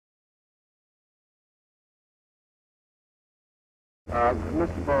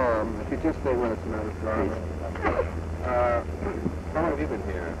Mr. Barr, if you just stay with us a minute, how long have you been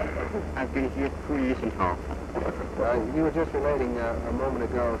here? I've been here 2 years and a half. You were just relating a moment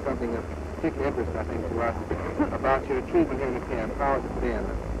ago something of particular interest, I think, to us about your treatment here in the camp. How has it been?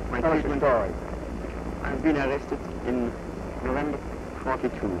 Tell us your story. I've been arrested in November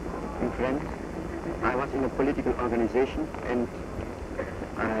 42 in France. I was in a political organization and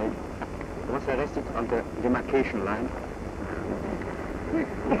I was arrested on the demarcation line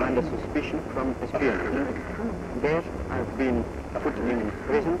under suspicion from espionage. There I've been put in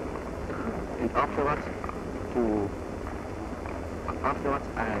prison, and afterwards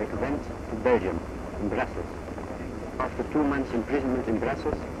I went to Belgium, in Brussels. After 2 months imprisonment in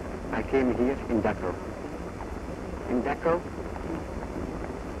Brussels, I came here in Dachau. In Dachau,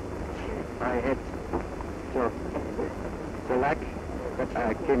 I had the luck that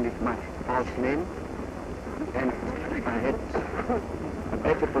I came with my false name, and I had a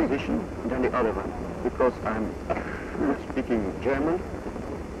better position than the other one, because I'm speaking German,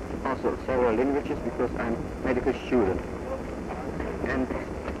 also several languages, because I'm a medical student. And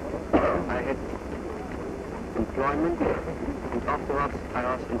I had employment, and afterwards I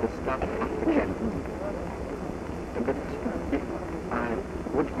was in the staff of the camp. But if I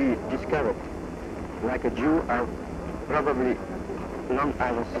would be discovered like a Jew, I probably long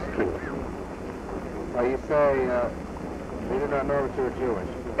I was killed. You say they did not know that you were Jewish.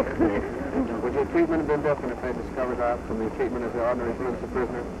 Would your treatment have been different if they discovered that from the treatment as an ordinary political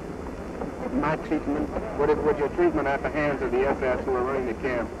prisoner? My treatment... Would your treatment at the hands of the SS who were running the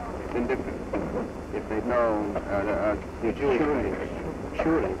camp have been different if they'd known your Jewish faith?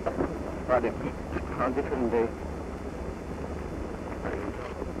 Surely. How different? How different they...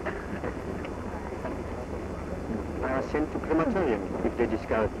 I was sent to crematorium if they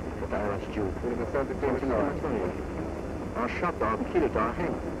discovered that I was Jew. Would have been sent to crematorium? Or shot, or killed, or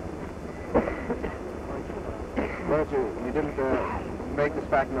hanged. Well, you didn't make this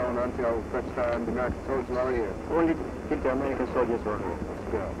fact known until such time the American soldiers were already here? Only till the American soldiers were here.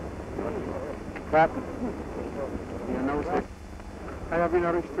 Good. But you know, sir? I have been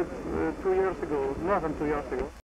arrested 2 years ago, more than 2 years ago.